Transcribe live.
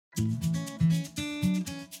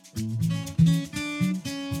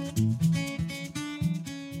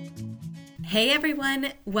Hey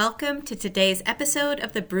everyone, welcome to today's episode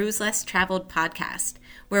of the Brews Less Traveled podcast,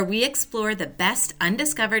 where we explore the best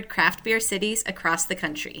undiscovered craft beer cities across the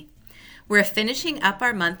country. We're finishing up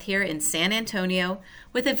our month here in San Antonio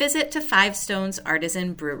with a visit to Five Stones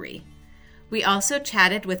Artisan Brewery. We also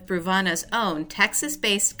chatted with Brewvano's own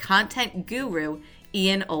Texas-based content guru,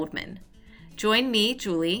 Ian Oldman. Join me,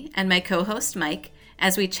 Julie, and my co-host Mike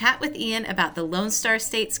as we chat with Ian about the Lone Star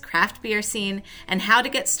State's craft beer scene and how to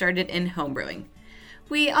get started in homebrewing.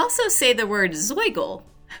 We also say the word Zweigel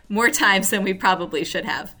more times than we probably should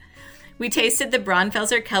have. We tasted the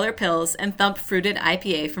Braunfelser Keller Pils and Thump Fruited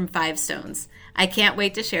IPA from Five Stones. I can't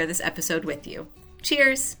wait to share this episode with you.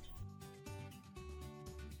 Cheers!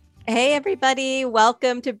 Hey everybody,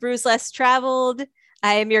 welcome to Brews Less Traveled.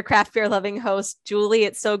 I am your craft beer loving host, Julie.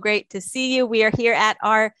 It's so great to see you. We are here at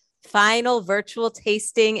our final virtual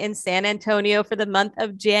tasting in San Antonio for the month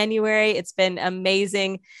of January. It's been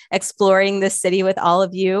amazing exploring this city with all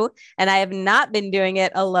of you. And I have not been doing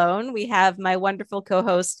it alone. We have my wonderful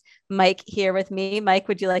co-host, Mike, here with me. Mike,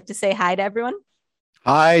 would you like to say hi to everyone?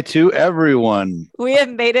 Hi to everyone. We have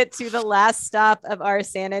made it to the last stop of our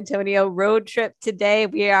San Antonio road trip today.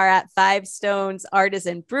 We are at Five Stones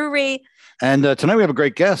Artisan Brewery. And tonight we have a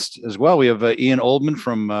great guest as well. We have Ian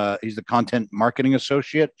Oldman he's the content marketing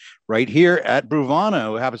associate right here at Brewvano,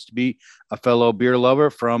 who happens to be a fellow beer lover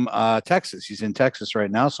from Texas. He's in Texas right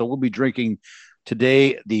now. So we'll be drinking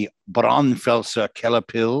today the Braunfelser Keller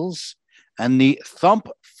Pils and the Thump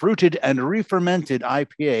Fruited and Re-fermented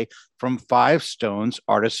IPA from Five Stones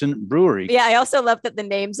Artisan Brewery. Yeah, I also love that the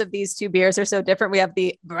names of these two beers are so different. We have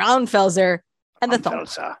the Braunfelser and the Thump.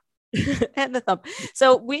 And the Thump.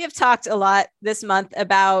 So we have talked a lot this month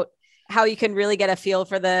about how you can really get a feel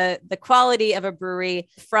for the quality of a brewery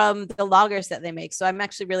from the lagers that they make. So I'm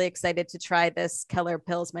actually really excited to try this Keller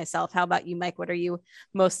Pils myself. How about you, Mike? What are you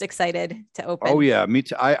most excited to open? Oh yeah, me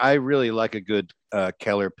too. I really like a good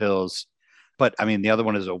Keller Pils. But I mean, the other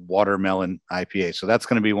one is a watermelon IPA. So that's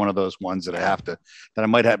going to be one of those ones that I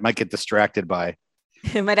might get distracted by.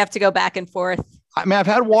 You might have to go back and forth. I mean, I've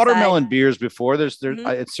had watermelon beers before.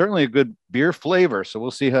 It's certainly a good beer flavor. So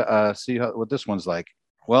we'll see what this one's like.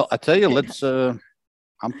 Well, I tell you,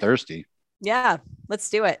 I'm thirsty. Yeah,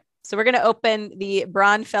 let's do it. So we're going to open the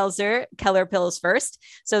Braunfelser Keller Pils first.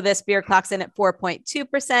 So this beer clocks in at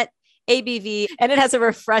 4.2%. ABV, and it has a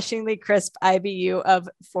refreshingly crisp IBU of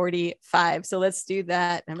 45. So let's do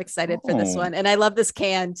that. I'm excited for this one. And I love this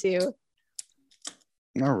can too.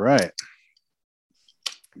 All right.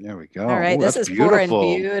 There we go. All right. This is pouring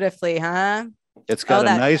beautifully, huh? It's got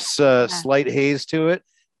a nice slight haze to it,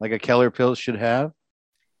 like a Keller Pils should have.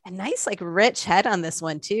 A nice, like rich head on this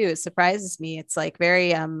one too. It surprises me. It's like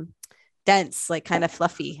very dense, like kind of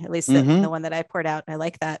fluffy, at least the one that I poured out. I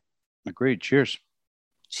like that. Agreed. Cheers.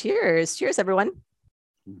 Cheers, everyone.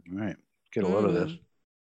 All right. Get a load of this.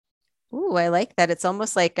 Ooh, I like that. It's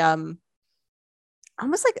almost like a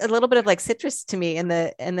little bit of like citrus to me in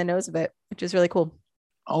the nose of it, which is really cool.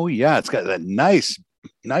 Oh yeah, it's got that nice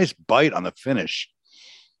bite on the finish.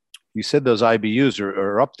 You said those IBUs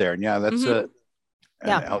are up there, and yeah, that's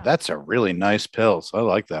that's a really nice Pils. I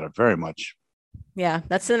like that very much. Yeah,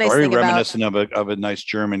 that's the nice very thing reminiscent of a nice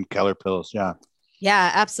German Keller Pils. Yeah.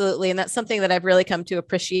 Yeah, absolutely. And that's something that I've really come to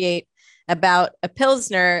appreciate about a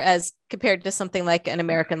Pilsner as compared to something like an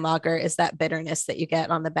American lager is that bitterness that you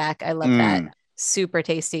get on the back. I love that. Super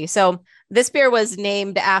tasty. So this beer was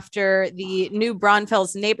named after the new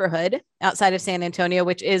Braunfels neighborhood outside of San Antonio,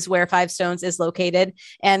 which is where Five Stones is located.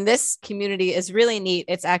 And this community is really neat.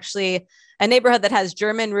 It's actually a neighborhood that has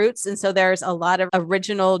German roots. And so there's a lot of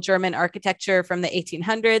original German architecture from the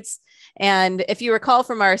 1800s. And if you recall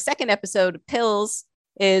from our second episode, Pils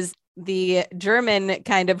is the German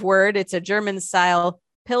kind of word. It's a German style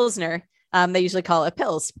Pilsner. They usually call it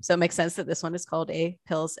Pils. So it makes sense that this one is called a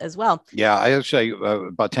Pils as well. Yeah, I actually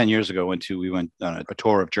about 10 years ago we went on a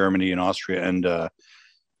tour of Germany and Austria,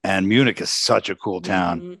 and Munich is such a cool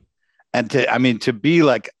town. And to be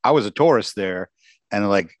like, I was a tourist there and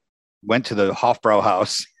like went to the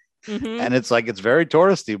Hofbrauhaus and it's very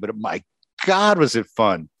touristy, but my God, was it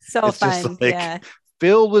fun. It's fun. Just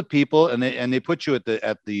filled with people, and they put you at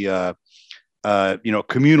the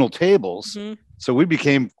communal tables. So we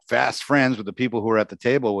became fast friends with the people who were at the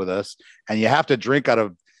table with us, and you have to drink out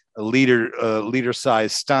of a liter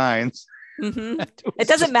size steins. It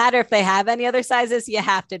doesn't matter if they have any other sizes; you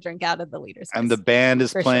have to drink out of the liter size. And the band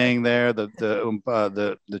is playing there,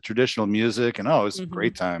 the traditional music, and it was a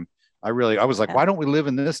great time. I was like, why don't we live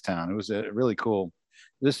in this town? It was really cool.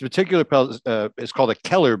 This particular is called a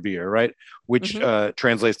Keller beer, right? Which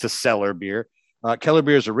translates to cellar beer. Keller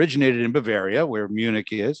beers originated in Bavaria, where Munich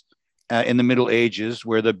is, in the Middle Ages,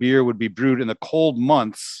 where the beer would be brewed in the cold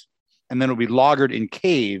months and then it would be lagered in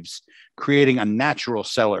caves, creating a natural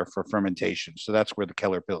cellar for fermentation. So that's where the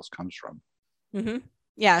Keller Pils comes from. Mm-hmm.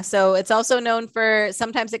 Yeah. So it's also known for,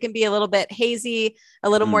 sometimes it can be a little bit hazy, a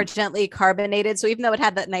little more gently carbonated. So even though it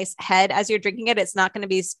had that nice head as you're drinking it, it's not going to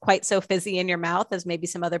be quite so fizzy in your mouth as maybe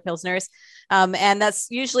some other Pilsners. And that's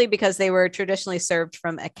usually because they were traditionally served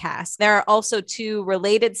from a cask. There are also two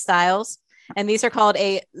related styles, and these are called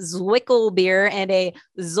a Zwickel beer and a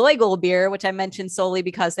Zeugel beer, which I mentioned solely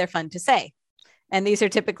because they're fun to say. And these are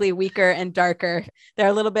typically weaker and darker. They're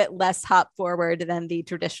a little bit less hop forward than the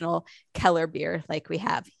traditional Keller beer like we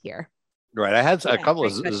have here. Right. I had a couple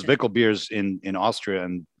of Zwickel beers in Austria,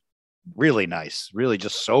 and really nice, really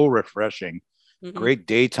just so refreshing. Great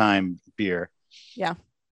daytime beer. Yeah.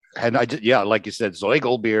 And like you said,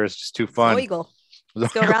 Zeugel beer is just too fun. Zeugel.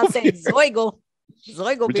 Let's go around saying Zeugel.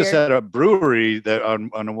 Zeugel we beer. Just had a brewery that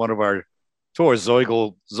on one of our tours,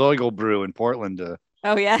 Zeugel Brew in Portland.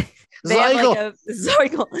 Oh yeah, they have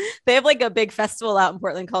like a big festival out in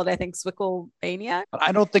Portland called, I think, Zwickelmania.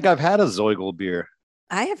 I don't think I've had a Zeugel beer.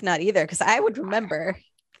 I have not either, because I would remember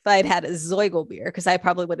if I'd had a Zeugel beer, because I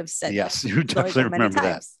probably would have said yes, you definitely remember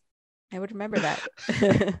that. I would remember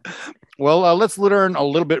that. Well, let's learn a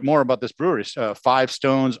little bit more about this brewery. Five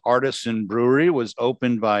Stones Artisan Brewery was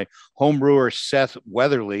opened by homebrewer Seth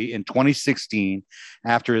Weatherly in 2016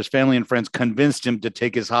 after his family and friends convinced him to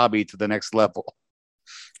take his hobby to the next level.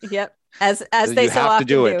 Yep. As they so often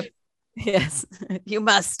do. It. Yes, you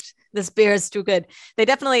must. This beer is too good. They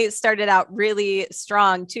definitely started out really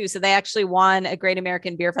strong too. So they actually won a Great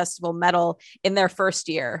American Beer Festival medal in their first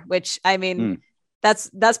year, which I mean, that's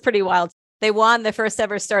pretty wild. They won the first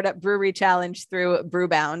ever startup brewery challenge through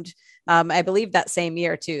Brewbound. I believe that same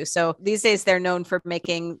year too. So these days they're known for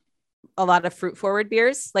making a lot of fruit forward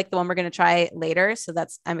beers, like the one we're going to try later. So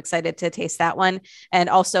I'm excited to taste that one, and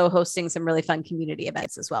also hosting some really fun community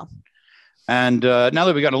events as well. And now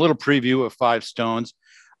that we got a little preview of Five Stones,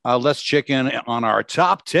 let's check in on our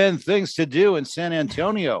top 10 things to do in San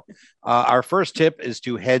Antonio. Our first tip is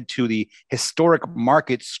to head to the historic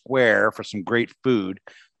Market Square for some great food,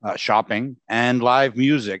 shopping, and live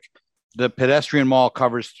music. The pedestrian mall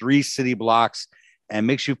covers 3 city blocks and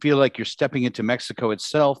makes you feel like you're stepping into Mexico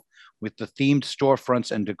itself with the themed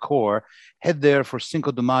storefronts and decor. Head there for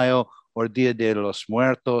Cinco de Mayo or Dia de los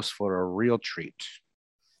Muertos for a real treat.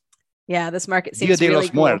 Yeah, this market seems Dia de really los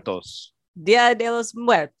cool. Muertos. Dia de los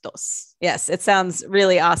Muertos. Yes, it sounds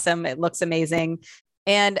really awesome. It looks amazing.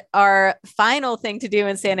 And our final thing to do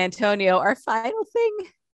in San Antonio, our final thing,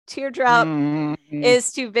 teardrop,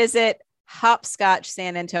 is to visit Hopscotch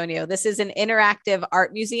San Antonio. This is an interactive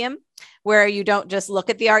art museum where you don't just look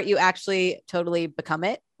at the art, you actually totally become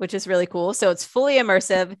it, which is really cool. So it's fully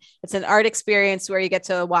immersive. It's an art experience where you get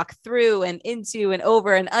to walk through and into and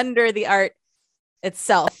over and under the art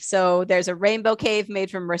itself. So there's a rainbow cave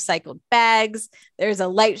made from recycled bags. There's a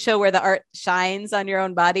light show where the art shines on your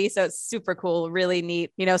own body. So it's super cool, really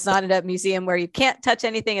neat. You know, it's not a museum where you can't touch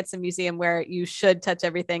anything. It's a museum where you should touch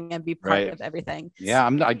everything and be part of everything. Yeah,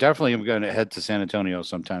 I definitely am going to head to San Antonio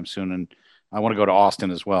sometime soon. And I want to go to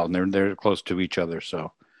Austin as well. And they're close to each other.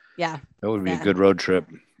 So yeah, that would be a good road trip.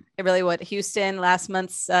 It really would. Houston, last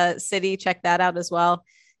month's city, check that out as well.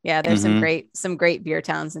 Yeah, there's some great beer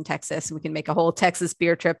towns in Texas, and we can make a whole Texas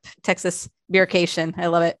beer trip, Texas beercation. I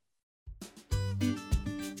love it.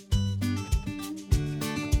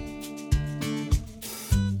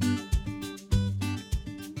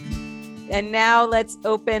 And now let's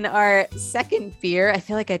open our second beer. I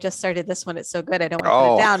feel like I just started this one. It's so good. I don't want to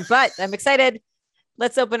put it down, but I'm excited.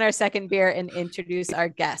 Let's open our second beer and introduce our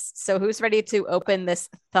guests. So who's ready to open this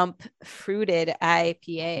Thump Fruited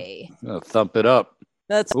IPA? Thump it up.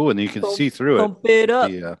 Oh, and you can see through it. Pump it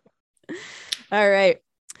up. Yeah. All right.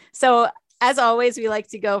 So as always, we like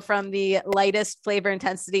to go from the lightest flavor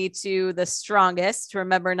intensity to the strongest.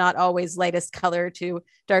 Remember, not always lightest color to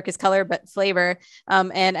darkest color, but flavor.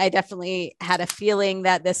 And I definitely had a feeling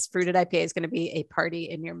that this fruited IPA is going to be a party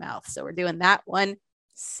in your mouth. So we're doing that one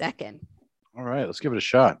second. All right, let's give it a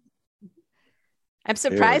shot. I'm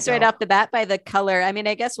surprised right off the bat by the color. I mean,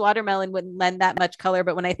 I guess watermelon wouldn't lend that much color,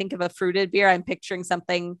 but when I think of a fruited beer, I'm picturing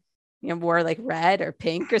something, more like red or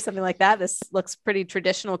pink or something like that. This looks pretty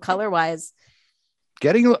traditional color wise.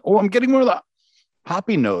 I'm getting more of the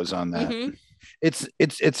hoppy nose on that. Mm-hmm.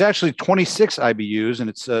 It's actually 26 IBUs and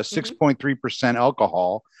it's 6.3%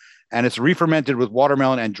 alcohol, and it's re-fermented with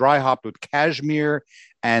watermelon and dry hopped with cashmere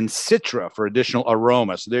and citra for additional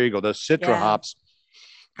aroma. So there you go. The citra hops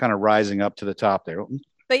kind of rising up to the top there.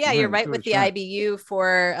 But yeah, you're right with the IBU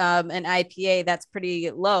for an IPA. That's pretty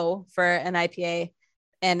low for an IPA.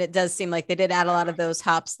 And it does seem like they did add a lot of those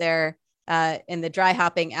hops there in the dry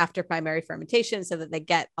hopping after primary fermentation so that they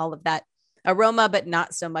get all of that aroma, but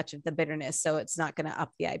not so much of the bitterness. So it's not going to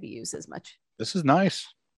up the IBUs as much. This is nice.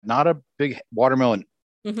 Not a big watermelon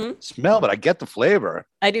smell, but I get the flavor.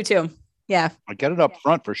 I do too. Yeah. I get it up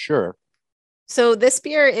front for sure. So this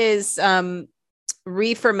beer is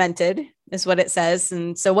re-fermented is what it says.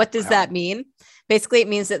 And so what does that mean? Basically, it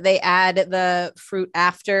means that they add the fruit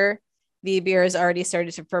after the beer has already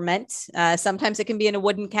started to ferment. Sometimes it can be in a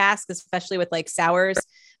wooden cask, especially with like sours.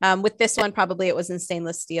 With this one, probably it was in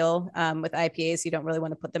stainless steel. With IPAs, you don't really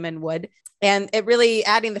want to put them in wood. And it really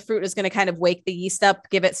adding the fruit is going to kind of wake the yeast up,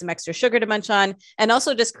 give it some extra sugar to munch on, and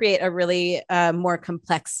also just create a really more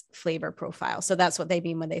complex flavor profile. So that's what they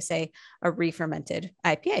mean when they say a re-fermented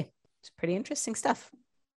IPA. It's pretty interesting stuff.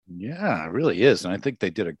 Yeah, it really is. And I think they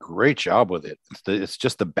did a great job with it. It's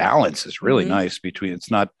just the balance is really nice between, it's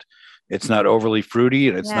not overly fruity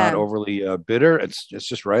and it's not overly bitter. It's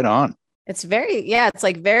just right on. It's it's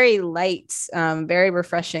like very light, very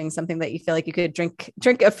refreshing, something that you feel like you could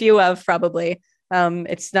drink a few of probably.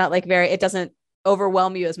 It's not like it doesn't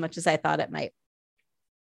overwhelm you as much as I thought it might.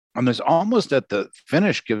 And there's almost at the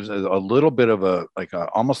finish gives a little bit of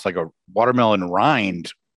almost like a watermelon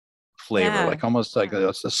rind flavor, like almost like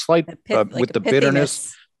a slight with the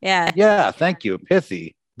bitterness. Yeah. Yeah. Thank you.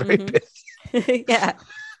 Pithy. Very pithy. Yeah.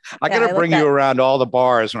 I gotta bring you around all the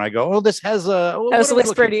bars when I go, this has a... I was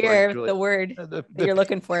whispered ear, the word that you're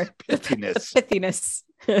looking for. Pithiness. Pithiness.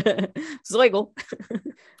 Zoigle.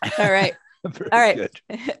 All right. Very all right. Good.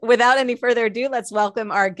 Without any further ado, let's welcome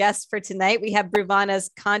our guest for tonight. We have Bruvana's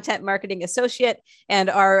content marketing associate and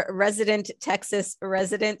our resident Texas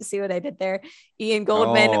resident. See what I did there? Ian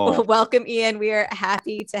Goldman. Oh. Welcome, Ian. We are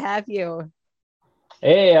happy to have you.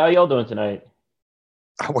 Hey, how y'all doing tonight?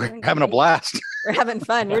 We're having a blast. We're having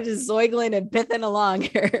fun. We're just zoigling and pithing along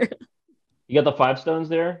here. You got the 5 stones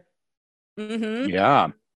there? Mm-hmm. Yeah.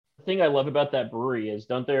 The thing I love about that brewery is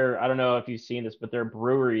I don't know if you've seen this, but their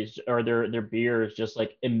breweries or their beers just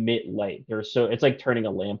like emit light. It's like turning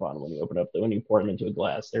a lamp on when you pour them into a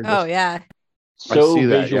glass. They're just so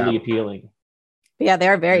visually appealing. Yeah,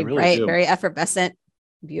 they're very bright, very effervescent,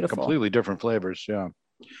 beautiful. Completely different flavors. Yeah.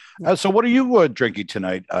 So what are you drinking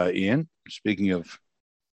tonight, Ian? Speaking of,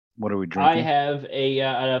 what are we drinking? I have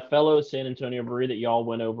a fellow San Antonio brewery that y'all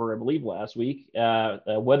went over, I believe, last week.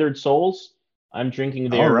 Weathered Souls. I'm drinking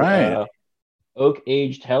their oak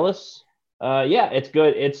aged Helles. It's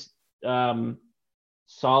good. It's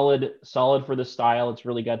solid for the style. It's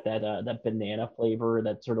really got that banana flavor,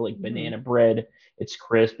 that sort of like banana bread. It's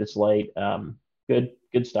crisp. It's light. Good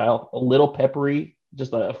style. A little peppery,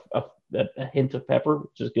 just a hint of pepper,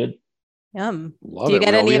 which is good. Yum. Do you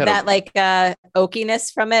get any of that like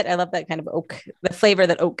oakiness from it? I love that kind of oak, the flavor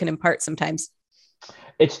that oak can impart sometimes.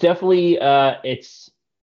 It's definitely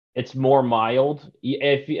it's more mild.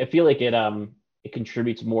 I feel like it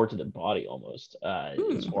contributes more to the body almost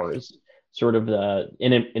as far as sort of an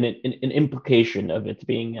implication of it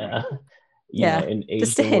being an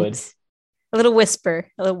aged wood. A little whisper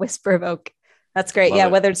of oak. That's great. Love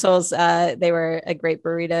it. Weathered Souls, they were a great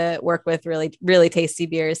brewery to work with. Really, really tasty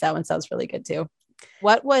beers. That one sounds really good too.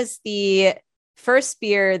 What was the first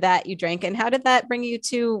beer that you drank, and how did that bring you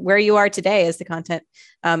to where you are today as the content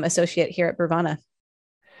associate here at Bruvana?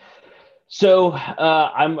 So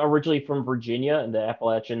I'm originally from Virginia in the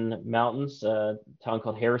Appalachian Mountains, a town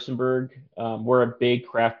called Harrisonburg. We're a big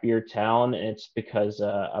craft beer town, and it's because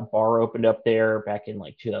a bar opened up there back in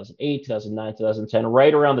like 2008, 2009, 2010,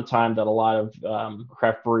 right around the time that a lot of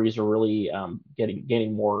craft breweries are really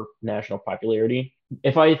gaining more national popularity.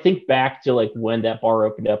 If I think back to like when that bar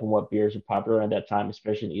opened up and what beers were popular at that time,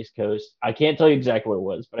 especially in the East Coast, I can't tell you exactly what it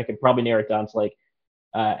was, but I could probably narrow it down to like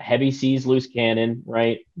Heavy Seas Loose Cannon,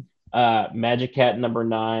 right? Magic Cat number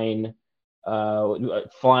 9,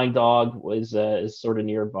 Flying Dog is sort of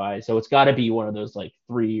nearby, so it's got to be one of those like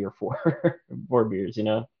 3 or 4 beers, you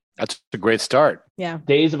know. That's a great start. Yeah,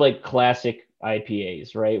 days of like classic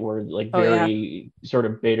IPAs, right? Where like very sort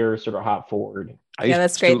of bitter, sort of hop forward.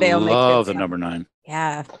 That's great. They all love the number 9.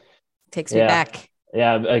 Yeah, takes me back.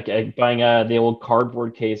 Yeah, like buying the old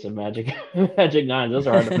cardboard case of Magic 9s. Those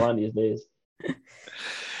are hard to find these days.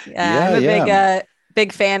 I'm a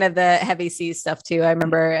big fan of the Heavy Seas stuff too. I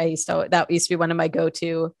remember that used to be one of my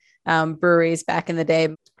go-to breweries back in the day.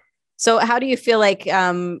 So how do you feel like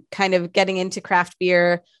kind of getting into craft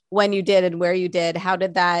beer when you did and where you did? How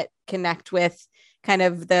did that connect with kind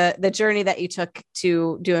of the journey that you took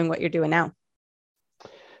to doing what you're doing now?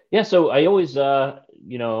 Yeah, so I always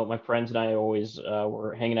my friends and I always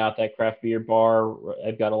were hanging out at that craft beer bar.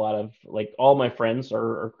 I've got a lot of all my friends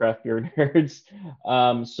are craft beer nerds.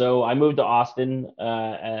 So I moved to Austin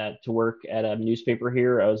to work at a newspaper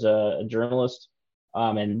here. I was a journalist.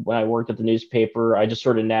 And when I worked at the newspaper, I just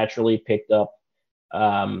sort of naturally picked up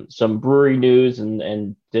some brewery news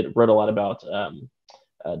and wrote a lot about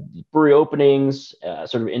brewery openings,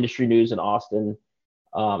 sort of industry news in Austin.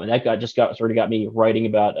 And that got me writing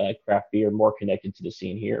about craft beer, more connected to the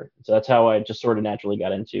scene here. So that's how I just sort of naturally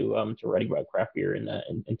got into to writing about craft beer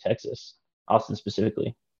in Texas, Austin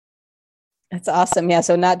specifically. That's awesome. Yeah.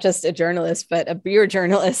 So not just a journalist, but a beer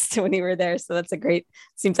journalist when you were there. So that's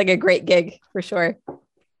seems like a great gig for sure.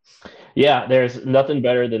 Yeah. There's nothing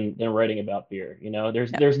better than writing about beer.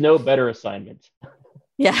 There's no better assignment.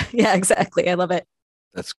 Yeah. Yeah, exactly. I love it.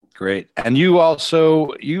 That's great. And you also,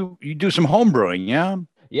 you do some home brewing. Yeah.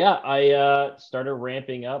 Yeah. I started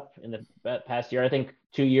ramping up in the past year. I think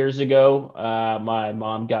 2 years ago, my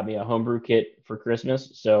mom got me a homebrew kit for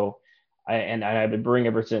Christmas. So I've been brewing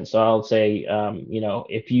ever since. So I'll say,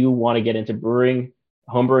 if you want to get into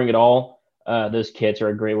home brewing at all, those kits are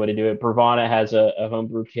a great way to do it. Bruvana has a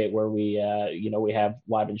homebrew kit where we have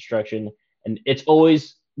live instruction, and it's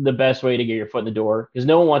always the best way to get your foot in the door because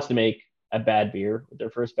no one wants to make a bad beer with their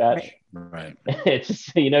first batch. Right. It's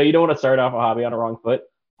just, you don't want to start off a hobby on the wrong foot.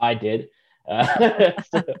 I did.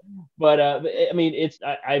 But I mean,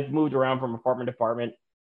 I've moved around from apartment to apartment.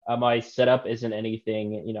 My setup isn't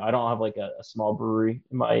anything, I don't have like a small brewery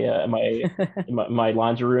in my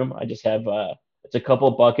laundry room. I just have it's a couple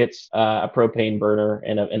of buckets, a propane burner,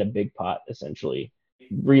 and a big pot essentially.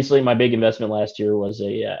 Recently, my big investment last year was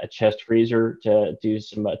a chest freezer to do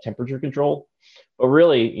some temperature control. But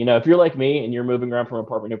really, if you're like me and you're moving around from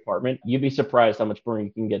apartment to apartment, you'd be surprised how much brewing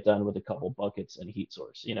you can get done with a couple buckets and a heat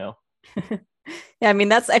source. Yeah, I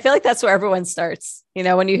mean, I feel like that's where everyone starts.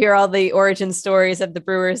 When you hear all the origin stories of the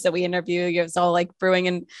brewers that we interview, it's all like brewing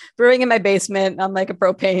in my basement on like a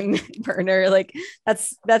propane burner. Like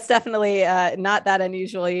that's definitely not that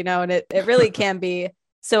unusual, and it really can be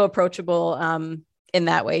so approachable in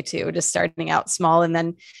that way too, just starting out small. And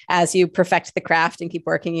then as you perfect the craft and keep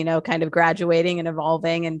working, kind of graduating and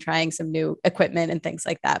evolving and trying some new equipment and things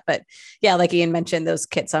like that. But yeah, like Ian mentioned, those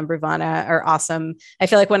kits on Bruvana are awesome. I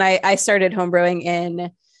feel like when I started homebrewing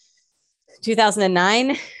in 2009,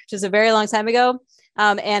 which is a very long time ago.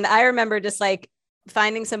 And I remember just like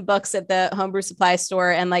finding some books at the homebrew supply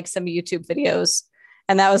store and like some YouTube videos.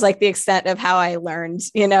 And that was like the extent of how I learned,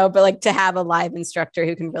 but like to have a live instructor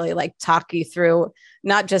who can really like talk you through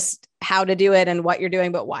not just how to do it and what you're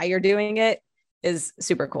doing, but why you're doing it is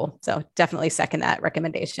super cool. So definitely second that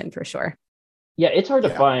recommendation for sure. Yeah, it's hard to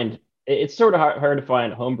find. It's sort of hard to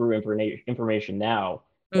find homebrew information now.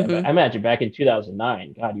 Mm-hmm. I imagine back in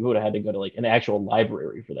 2009, God, you would have had to go to like an actual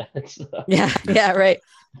library for that stuff. Yeah, right.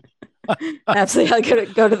 Absolutely. I'll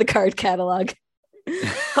go to the card catalog.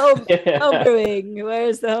 Home brewing.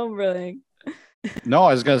 Where's the home brewing? No,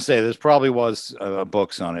 I was going to say this probably was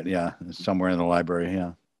books on it. Yeah, somewhere in the library.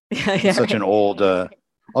 Yeah, it's such an old.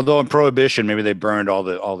 Although in Prohibition, maybe they burned all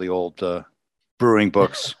the old brewing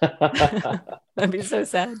books. That'd be so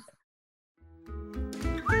sad.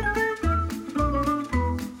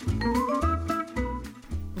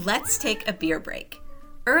 Let's take a beer break.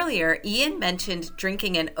 Earlier, Ian mentioned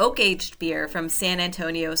drinking an oak-aged beer from San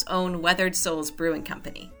Antonio's own Weathered Souls Brewing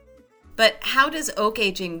Company. But how does oak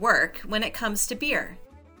aging work when it comes to beer?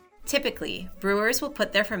 Typically, brewers will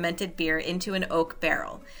put their fermented beer into an oak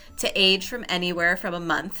barrel to age from anywhere from a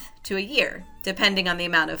month to a year, depending on the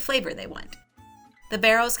amount of flavor they want. The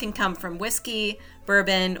barrels can come from whiskey,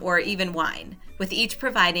 bourbon, or even wine, with each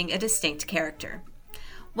providing a distinct character.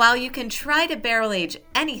 While you can try to barrel age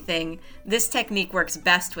anything, this technique works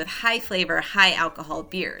best with high-flavor, high-alcohol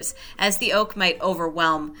beers, as the oak might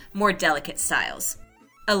overwhelm more delicate styles.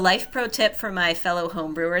 A life pro tip for my fellow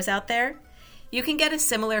homebrewers out there: you can get a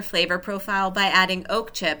similar flavor profile by adding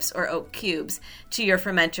oak chips or oak cubes to your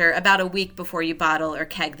fermenter about a week before you bottle or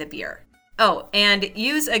keg the beer. Oh, and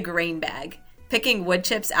use a grain bag. Picking wood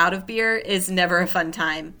chips out of beer is never a fun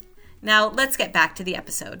time. Now, let's get back to the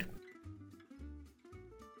episode.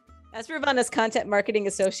 As Bruvana's content marketing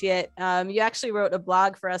associate, you actually wrote a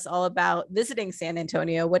blog for us all about visiting San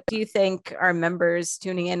Antonio. What do you think our members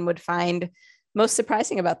tuning in would find most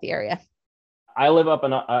surprising about the area? I live up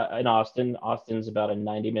in Austin. Austin's about a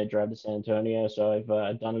 90-minute drive to San Antonio, so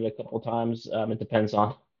I've done it a couple of times. It depends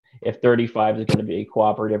on if 35 is going to be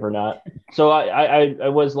cooperative or not. So I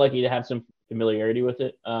was lucky to have some familiarity with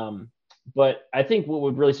it. But I think what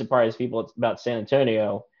would really surprise people about San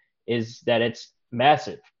Antonio is that it's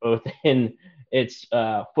massive, both in its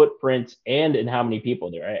footprint and in how many people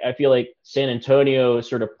there. I feel like San Antonio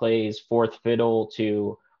sort of plays fourth fiddle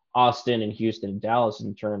to Austin and Houston and Dallas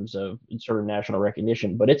in terms of sort of national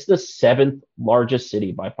recognition, but it's the seventh largest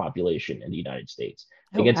city by population in the United States.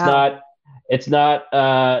 Like it's not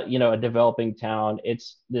a developing town.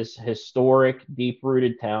 It's this historic,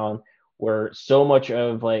 deep-rooted town where so much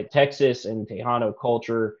of like Texas and Tejano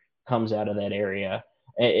culture comes out of that area,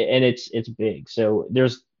 and it's big. So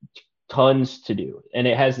there's tons to do, and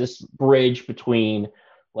it has this bridge between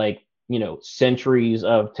like centuries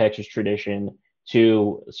of Texas tradition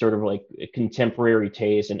to sort of like contemporary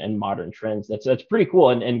taste and modern trends. That's pretty cool,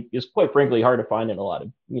 and it's quite frankly hard to find in a lot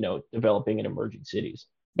of developing and emerging cities.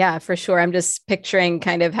 Yeah, for sure. I'm just picturing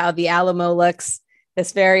kind of how the Alamo looks,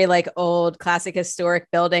 this very like old classic historic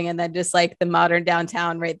building, and then just like the modern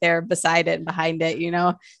downtown right there beside it and behind it,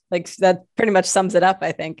 like that pretty much sums it up,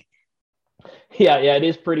 I think. Yeah, it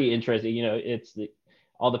is pretty interesting. It's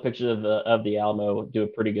all the pictures of the Alamo do a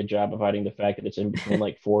pretty good job of hiding the fact that it's in between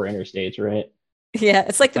like four interstates, right? Yeah,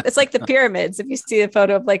 it's like the pyramids. If you see a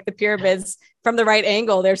photo of like the pyramids from the right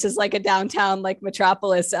angle, there's just like a downtown like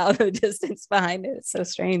metropolis out of the distance behind it. It's so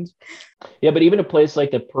strange. Yeah, but even a place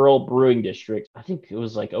like the Pearl Brewing District, I think it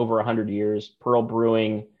was like over 100 years. Pearl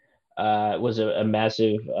Brewing was a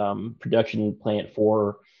massive production plant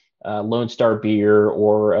for Lone Star beer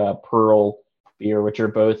or Pearl beer, which are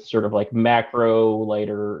both sort of like macro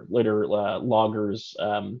lighter lagers,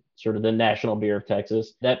 sort of the national beer of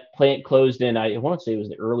Texas. That plant closed in, I want to say it was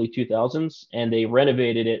the early 2000s, and they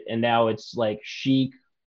renovated it, and now it's like chic,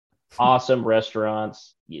 awesome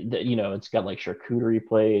restaurants. It's got like charcuterie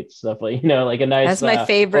plates, stuff like like a nice. That's my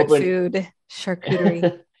favorite food,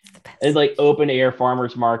 charcuterie. And like open air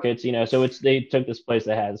farmers markets, so they took this place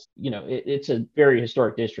that has, it's a very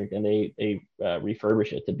historic district, and they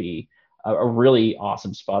refurbish it to be a really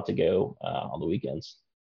awesome spot to go on the weekends.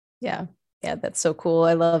 Yeah, that's so cool.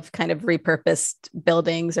 I love kind of repurposed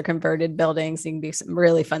buildings or converted buildings. You can do some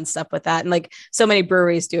really fun stuff with that. And like so many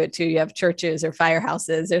breweries do it too. You have churches or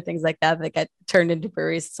firehouses or things like that get turned into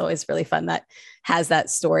breweries. It's always really fun that has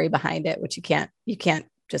that story behind it, which you can't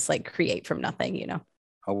just like create from nothing,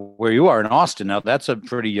 Where you are in Austin now, that's a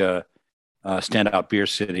pretty standout beer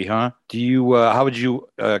city, huh? Do you how would you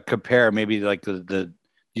compare maybe like the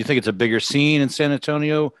do you think it's a bigger scene in San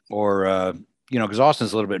Antonio, or because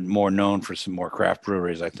Austin's a little bit more known for some more craft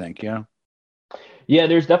breweries, I think. Yeah,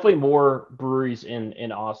 there's definitely more breweries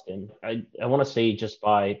in Austin. I want to say just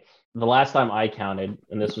by the last time I counted,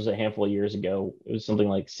 and this was a handful of years ago, it was something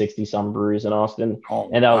like 60 some breweries in Austin,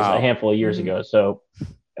 and that was a handful of years ago. So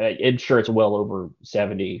it's well over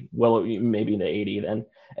 70, well maybe in the 80 then,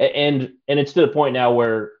 and it's to the point now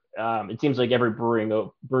where it seems like every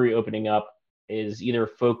brewery opening up is either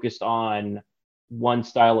focused on one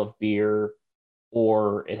style of beer,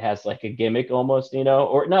 or it has like a gimmick almost,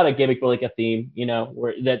 or not a gimmick, but like a theme,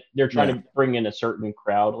 where that they're trying to bring in a certain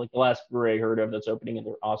crowd. Like the last brewery I heard of that's opening in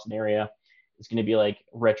the Austin area is going to be like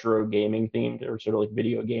retro gaming themed, or sort of like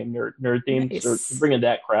video game nerd themed. Nice. So bringing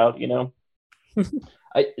that crowd,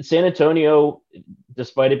 San Antonio,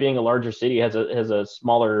 despite it being a larger city, has a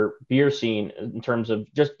smaller beer scene in terms of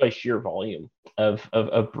just by sheer volume of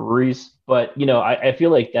breweries. But I feel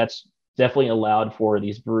like that's definitely allowed for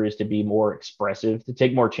these breweries to be more expressive, to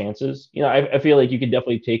take more chances. I feel like you can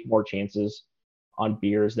definitely take more chances on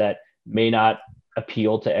beers that may not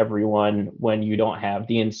appeal to everyone when you don't have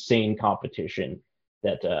the insane competition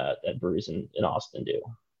that breweries in Austin do.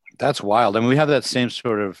 That's wild. I mean, we have that same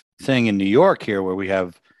sort of thing in New York here, where we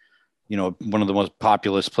have, one of the most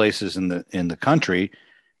populous places in the country,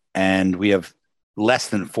 and we have less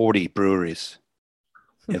than 40 breweries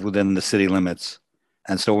within the city limits,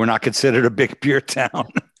 and so we're not considered a big beer town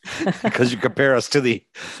because you compare us to the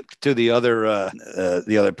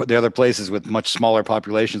other places with much smaller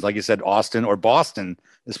populations, like you said, Austin or Boston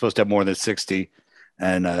is supposed to have more than 60.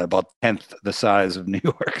 And about 10th the size of New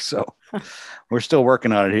York. So we're still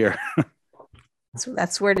working on it here.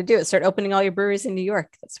 That's where to do it. Start opening all your breweries in New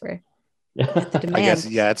York. That's where the demand. I guess,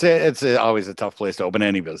 yeah, it's always a tough place to open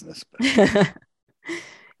any business.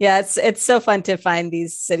 Yeah, it's so fun to find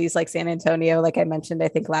these cities like San Antonio, like I mentioned, I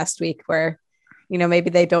think last week, where, maybe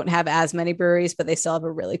they don't have as many breweries, but they still have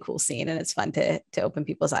a really cool scene. And it's fun to open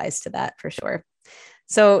people's eyes to that for sure.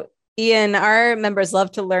 So Ian, our members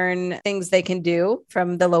love to learn things they can do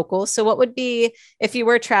from the locals. So what would be, if you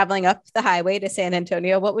were traveling up the highway to San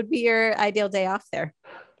Antonio, what would be your ideal day off there?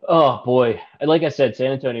 Oh boy. Like I said,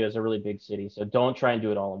 San Antonio is a really big city, so don't try and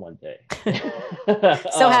do it all in one day.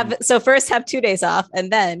 So first have 2 days off, and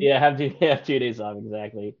then have 2 days off.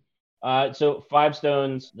 Exactly. So Five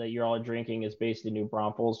Stones that you're all drinking is based in New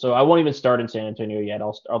Braunfels. So I won't even start in San Antonio yet.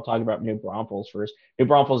 I'll talk about New Braunfels first. New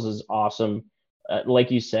Braunfels is awesome.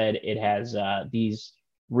 Like you said, it has these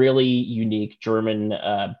really unique German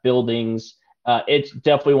buildings. It's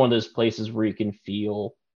definitely one of those places where you can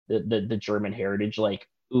feel the German heritage like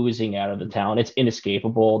oozing out of the town. It's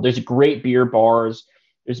inescapable. There's great beer bars.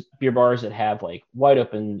 There's beer bars that have like wide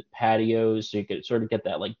open patios, so you could sort of get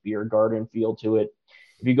that like beer garden feel to it.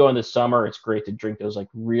 If you go in the summer, it's great to drink those like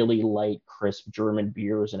really light, crisp German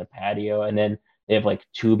beers in a patio. And then they have like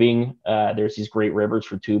tubing. There's these great rivers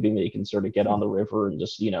for tubing that you can sort of get on the river and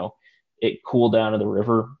just, it cool down in the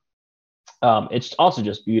river. It's also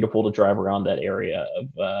just beautiful to drive around that area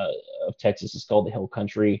of Texas. It's called the Hill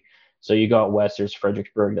Country. So you go out west, there's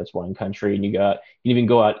Fredericksburg, that's wine country, and you can even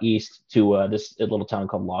go out east to this little town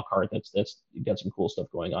called Lockhart. That's got some cool stuff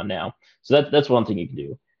going on now. So that's one thing you can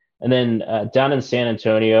do. And then down in San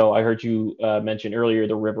Antonio, I heard you mention earlier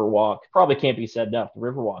the Riverwalk. Probably can't be said enough. The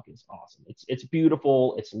Riverwalk is awesome. It's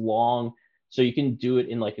beautiful. It's long, so you can do it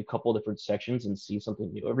in like a couple different sections and see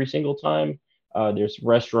something new every single time. There's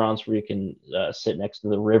restaurants where you can sit next to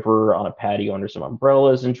the river on a patio under some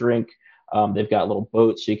umbrellas and drink. They've got little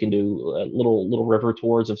boats, so you can do little river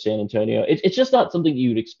tours of San Antonio. It's just not something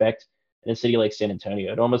you'd expect in a city like San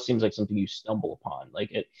Antonio. It almost seems like something you stumble upon.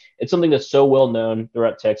 Like it's something that's so well known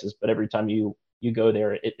throughout Texas, but every time you go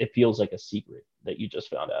there, it feels like a secret that you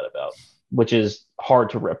just found out about, which is hard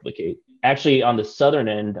to replicate. Actually, on the southern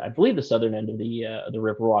end, I believe the southern end of the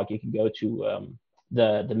Riverwalk, you can go to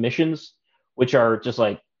the missions, which are just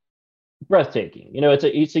like breathtaking.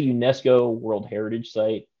 It's a UNESCO World Heritage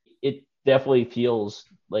Site. It definitely feels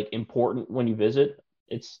like important when you visit.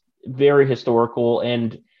 It's very historical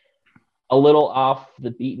and a little off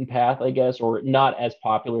the beaten path, I guess, or not as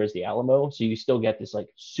popular as the Alamo. So you still get this like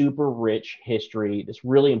super rich history, this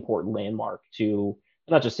really important landmark to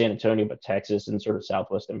not just San Antonio, but Texas and sort of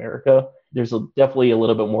Southwest America. There's definitely a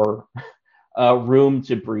little bit more room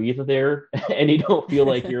to breathe there, and you don't feel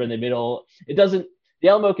like you're in the middle. The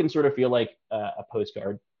Alamo can sort of feel like a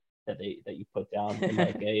postcard that you put down in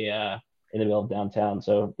like in the middle of downtown.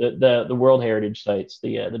 So the World Heritage sites,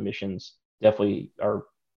 the missions definitely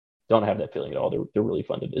don't have that feeling at all. They're really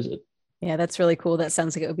fun to visit. Yeah, that's really cool. That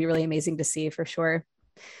sounds like it would be really amazing to see for sure.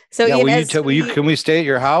 So yeah, Ian, can we stay at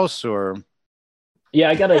your house or? Yeah,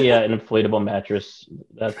 I got an inflatable mattress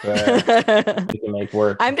that we can make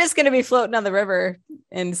work. I'm just going to be floating on the river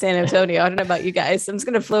in San Antonio. I don't know about you guys. I'm just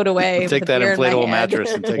going to float away. Take that inflatable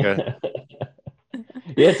mattress and take a.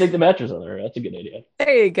 Yeah, take the mattress on there. That's a good idea.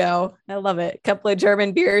 There you go. I love it. A couple of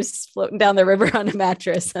German beers floating down the river on a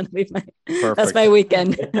mattress. That's my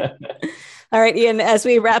weekend. All right, Ian, as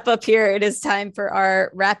we wrap up here, it is time for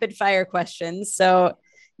our rapid fire questions. So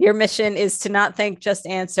your mission is to not think, just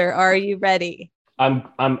answer. Are you ready? I'm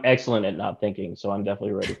excellent at not thinking, so I'm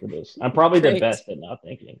definitely ready for this. I'm probably the best at not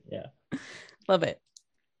thinking. Yeah. Love it.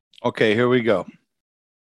 Okay, here we go.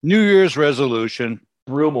 New Year's resolution.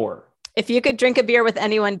 Brew more. If you could drink a beer with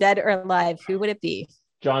anyone dead or alive, who would it be?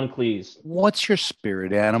 John Cleese. What's your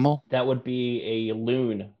spirit animal? That would be a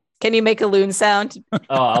loon. Can you make a loon sound? Oh,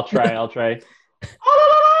 I'll try.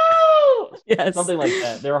 Yes. Something like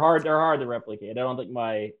that. They're hard to replicate. I don't think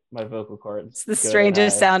my vocal cords. It's the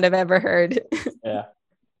strangest sound I've ever heard. Yeah.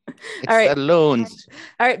 All right. Loons.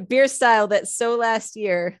 All right. Beer style that's so last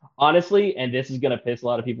year. Honestly, and this is gonna piss a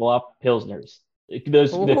lot of people off, Pilsners. The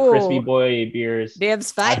crispy boy beers. Damn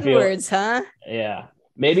fighting words, huh? Yeah.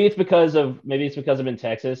 Maybe it's because of in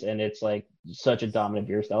Texas and it's like such a dominant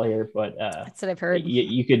beer style here, but that's what I've heard.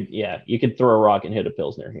 You could throw a rock and hit a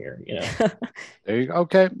Pilsner here, There you go.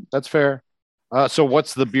 Okay, that's fair. So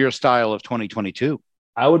what's the beer style of 2022?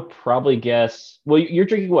 I would probably guess. Well, you're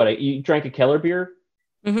drinking what? You drank a Keller beer?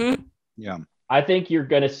 Mm-hmm. Yeah. I think you're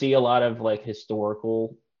going to see a lot of like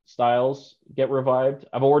historical styles get revived.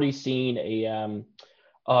 I've already seen a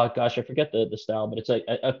oh gosh, I forget the style, but it's like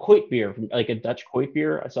a Coit beer, like a Dutch Coit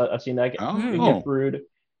beer. I've seen that get brewed.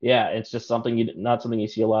 Yeah, it's just not something you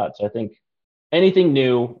see a lot. So I think anything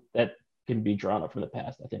new that can be drawn up from the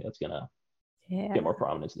past, I think that's gonna get more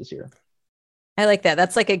prominence this year. I like that.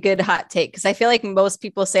 That's like a good hot take because I feel like most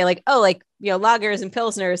people say like, oh, like lagers and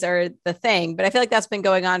pilsners are the thing, but I feel like that's been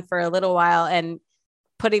going on for a little while and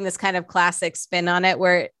putting this kind of classic spin on it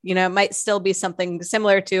where it might still be something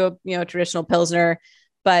similar to a traditional pilsner,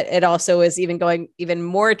 but it also is even going even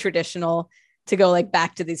more traditional to go like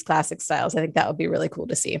back to these classic styles. I think that would be really cool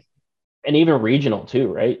to see. And even regional too,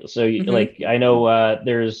 right? So like I know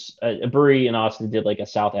there's a brewery in Austin did like a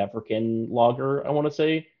South African lager, I want to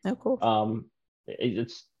say. Oh, cool.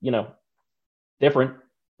 It's different.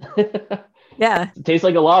 Yeah. It tastes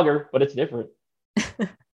like a lager, but it's different.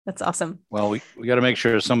 That's awesome. Well, we got to make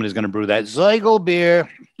sure somebody's going to brew that Zeugel beer.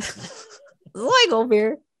 Zeugel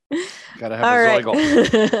beer. Got to have a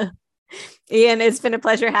Zeugel. Ian, it's been a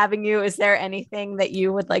pleasure having you. Is there anything that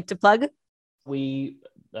you would like to plug? We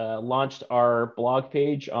launched our blog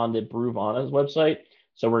page on the Brewvana's website.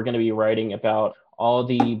 So we're going to be writing about all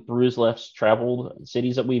the Brews Less traveled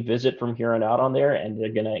cities that we visit from here on out on there. And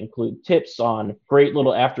they're going to include tips on great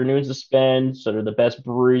little afternoons to spend, sort of the best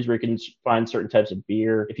breweries where you can find certain types of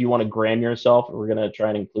beer. If you want to gram yourself, we're going to try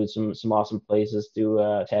and include some awesome places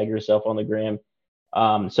to tag yourself on the gram.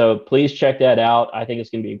 So please check that out. I think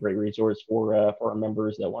it's going to be a great resource for our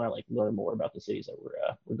members that want to learn more about the cities that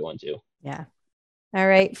we're going to. Yeah. All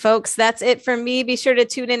right, folks, that's it from me. Be sure to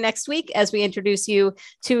tune in next week as we introduce you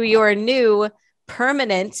to your new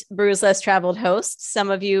permanent Brews Less Traveled host. Some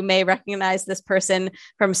of you may recognize this person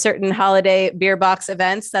from certain holiday beer box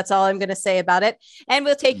events. That's all I'm going to say about it. And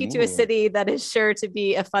we'll take you to a city that is sure to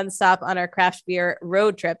be a fun stop on our craft beer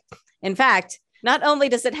road trip. In fact, not only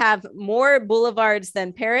does it have more boulevards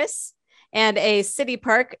than Paris and a city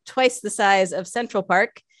park twice the size of Central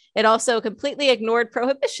Park, it also completely ignored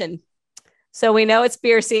prohibition. So we know its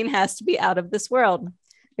beer scene has to be out of this world.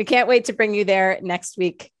 We can't wait to bring you there next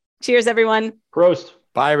week. Cheers, everyone. Prost.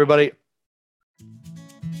 Bye, everybody.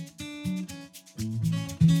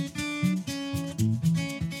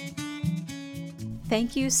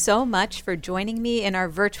 Thank you so much for joining me in our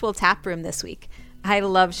virtual tap room this week. I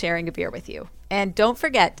love sharing a beer with you. And don't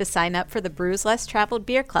forget to sign up for the Brews Less Traveled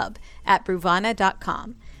Beer Club at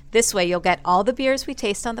brewvana.com. This way you'll get all the beers we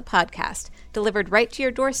taste on the podcast delivered right to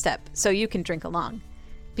your doorstep so you can drink along.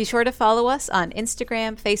 Be sure to follow us on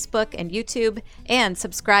Instagram, Facebook, and YouTube, and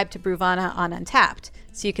subscribe to Brewvana on Untappd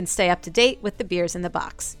so you can stay up to date with the beers in the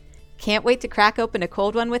box. Can't wait to crack open a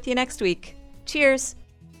cold one with you next week. Cheers!